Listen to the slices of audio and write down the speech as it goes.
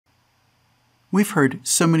We've heard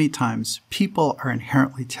so many times people are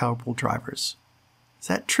inherently terrible drivers. Is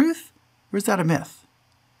that truth or is that a myth?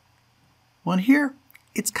 Well, here,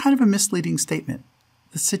 it's kind of a misleading statement.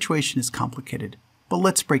 The situation is complicated, but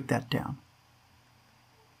let's break that down.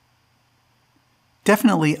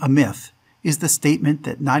 Definitely a myth is the statement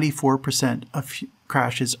that 94% of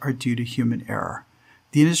crashes are due to human error.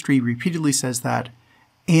 The industry repeatedly says that,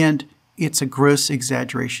 and it's a gross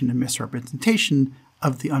exaggeration and misrepresentation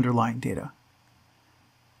of the underlying data.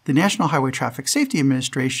 The National Highway Traffic Safety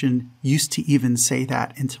Administration used to even say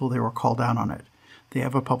that until they were called out on it. They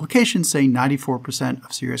have a publication saying 94%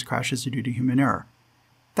 of serious crashes are due to human error.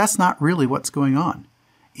 That's not really what's going on.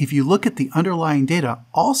 If you look at the underlying data,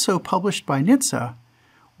 also published by NHTSA,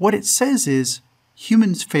 what it says is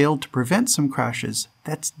humans failed to prevent some crashes.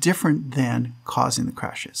 That's different than causing the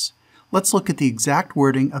crashes. Let's look at the exact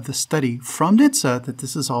wording of the study from NHTSA that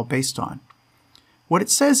this is all based on. What it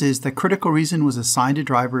says is that critical reason was assigned to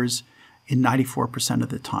drivers in 94% of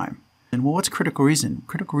the time. And well, what's critical reason?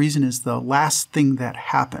 Critical reason is the last thing that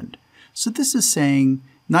happened. So this is saying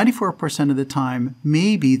 94% of the time,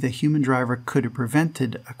 maybe the human driver could have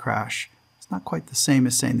prevented a crash. It's not quite the same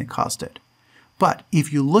as saying they caused it. But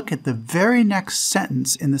if you look at the very next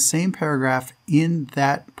sentence in the same paragraph in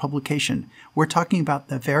that publication, we're talking about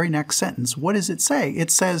the very next sentence. What does it say? It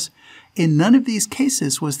says, in none of these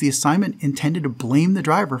cases was the assignment intended to blame the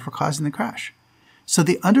driver for causing the crash. So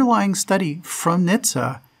the underlying study from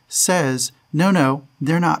NHTSA says, no,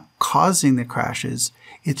 they're not causing the crashes.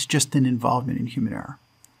 It's just an involvement in human error.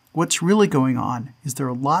 What's really going on is there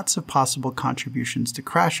are lots of possible contributions to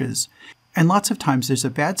crashes, and lots of times there's a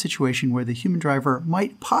bad situation where the human driver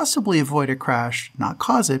might possibly avoid a crash, not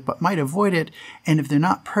cause it, but might avoid it, and if they're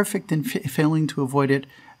not perfect in failing to avoid it,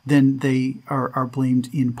 then they are blamed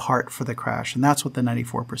in part for the crash, and that's what the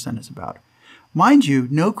 94% is about. Mind you,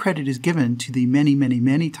 no credit is given to the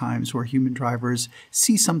many times where human drivers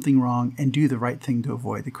see something wrong and do the right thing to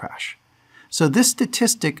avoid the crash. So this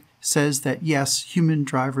statistic says that yes, human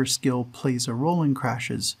driver skill plays a role in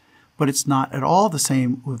crashes, but it's not at all the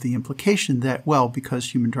same with the implication that, well,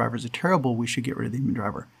 because human drivers are terrible, we should get rid of the human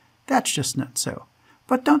driver. That's just not so.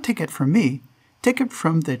 But don't take it from me. Take it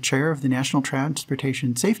from the chair of the National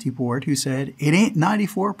Transportation Safety Board who said it ain't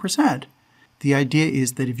 94%. The idea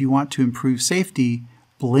is that if you want to improve safety,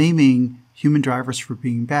 blaming human drivers for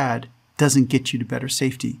being bad doesn't get you to better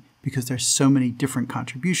safety because there's so many different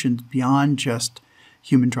contributions beyond just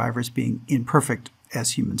human drivers being imperfect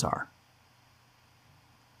as humans are.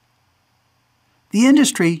 The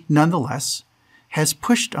industry, nonetheless, has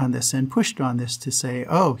pushed on this to say,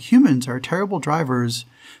 oh, humans are terrible drivers.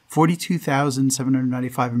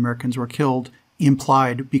 42,795 Americans were killed,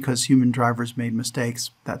 implied because human drivers made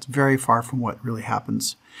mistakes. That's very far from what really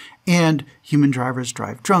happens. And human drivers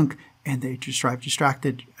drive drunk, and they just drive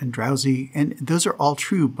distracted and drowsy. And those are all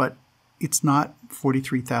true, but it's not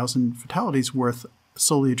 43,000 fatalities worth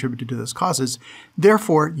solely attributed to those causes.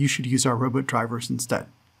 Therefore, you should use our robot drivers instead.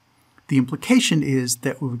 The implication is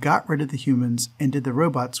that if we got rid of the humans and did the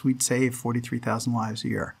robots, we'd save 43,000 lives a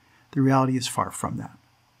year. The reality is far from that.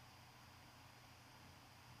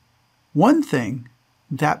 One thing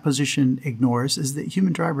that position ignores is that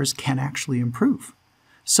human drivers can actually improve.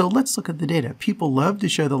 So let's look at the data. People love to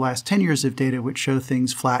show the last 10 years of data, which show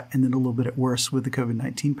things flat and then a little bit worse with the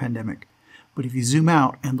COVID-19 pandemic. But if you zoom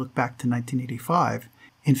out and look back to 1985,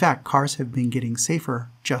 in fact, cars have been getting safer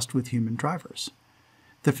just with human drivers.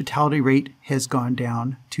 The fatality rate has gone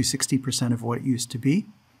down to 60% of what it used to be.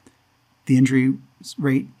 The injury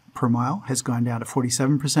rate per mile has gone down to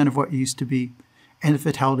 47% of what it used to be. And the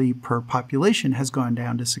fatality per population has gone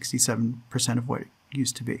down to 67% of what it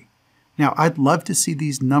used to be. Now, I'd love to see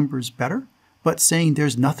these numbers better, but saying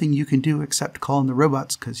there's nothing you can do except call in the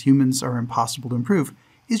robots because humans are impossible to improve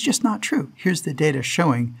is just not true. Here's the data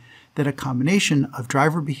showing that a combination of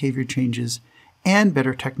driver behavior changes and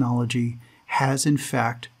better technology has in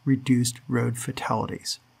fact reduced road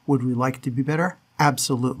fatalities. Would we like to be better?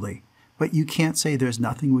 Absolutely. But you can't say there's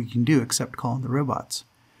nothing we can do except call in the robots.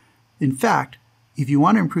 In fact, if you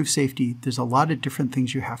want to improve safety, there's a lot of different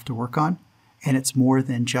things you have to work on, and it's more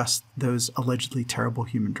than just those allegedly terrible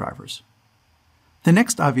human drivers. The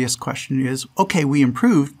next obvious question is, okay, we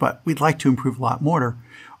improved, but we'd like to improve a lot more.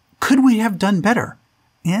 Could we have done better?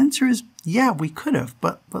 The answer is, yeah, we could have,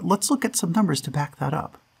 but let's look at some numbers to back that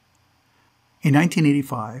up. In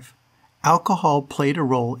 1985, alcohol played a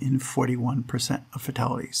role in 41% of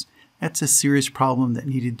fatalities. That's a serious problem that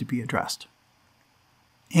needed to be addressed.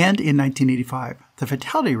 And in 1985, the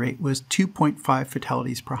fatality rate was 2.5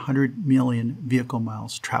 fatalities per 100 million vehicle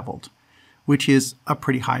miles traveled, which is a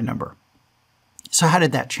pretty high number. So how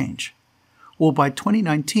did that change? Well, by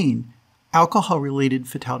 2019, alcohol-related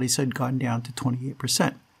fatalities had gone down to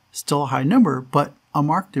 28%. Still a high number, but a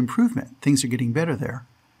marked improvement. Things are getting better there.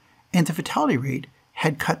 And the fatality rate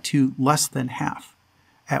had cut to less than half,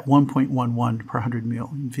 at 1.11 per 100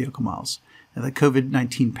 million vehicle miles. Now, the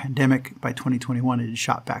COVID-19 pandemic, by 2021, it had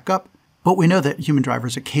shot back up, but we know that human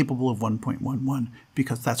drivers are capable of 1.11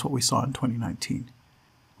 because that's what we saw in 2019.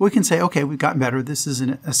 We can say, okay, we've gotten better. This is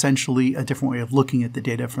essentially a different way of looking at the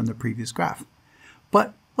data from the previous graph.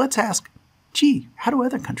 But let's ask, gee, how do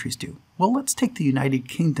other countries do? Well, let's take the United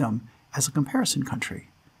Kingdom as a comparison country.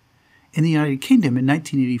 In the United Kingdom in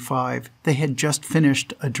 1985, they had just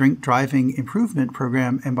finished a drink driving improvement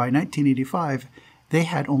program, and by 1985, they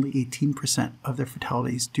had only 18% of their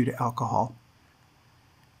fatalities due to alcohol.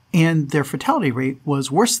 And their fatality rate was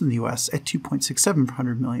worse than the US at 2.67 per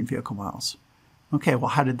 100 million vehicle miles. Okay, well,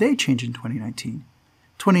 how did they change in 2019?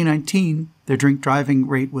 2019, their drink driving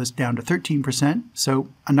rate was down to 13%, so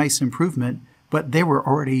a nice improvement, but they were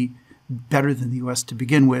already better than the US to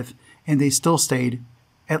begin with, and they still stayed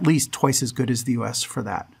at least twice as good as the US for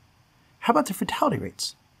that. How about their fatality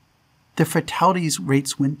rates? Their fatalities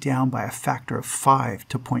rates went down by a factor of 5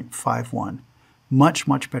 to 0.51, much,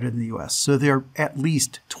 much better than the US. So they're at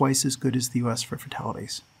least twice as good as the US for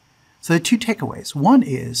fatalities. So there are two takeaways. One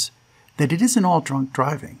is that it isn't all drunk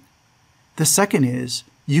driving. The second is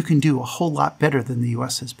you can do a whole lot better than the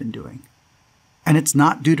US has been doing. And it's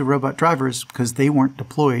not due to robot drivers because they weren't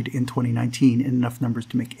deployed in 2019 in enough numbers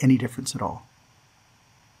to make any difference at all.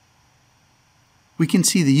 We can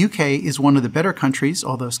see the UK is one of the better countries,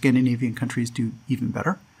 although Scandinavian countries do even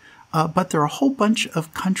better. But there are a whole bunch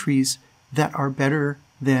of countries that are better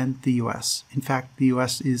than the US. In fact, the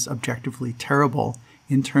US is objectively terrible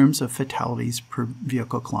in terms of fatalities per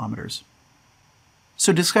vehicle kilometers.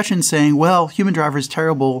 So discussion saying, well, human driver is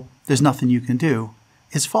terrible, there's nothing you can do,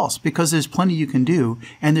 is false because there's plenty you can do,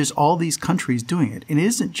 and there's all these countries doing it. And it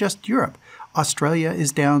isn't just Europe. Australia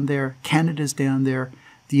is down there, Canada's down there.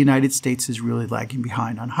 The United States is really lagging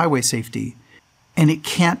behind on highway safety. And it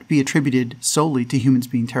can't be attributed solely to humans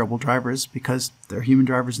being terrible drivers because there are human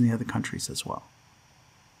drivers in the other countries as well.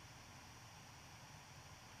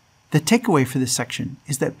 The takeaway for this section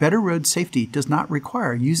is that better road safety does not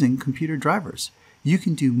require using computer drivers. You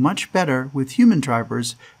can do much better with human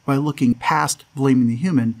drivers by looking past blaming the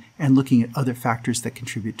human and looking at other factors that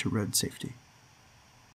contribute to road safety.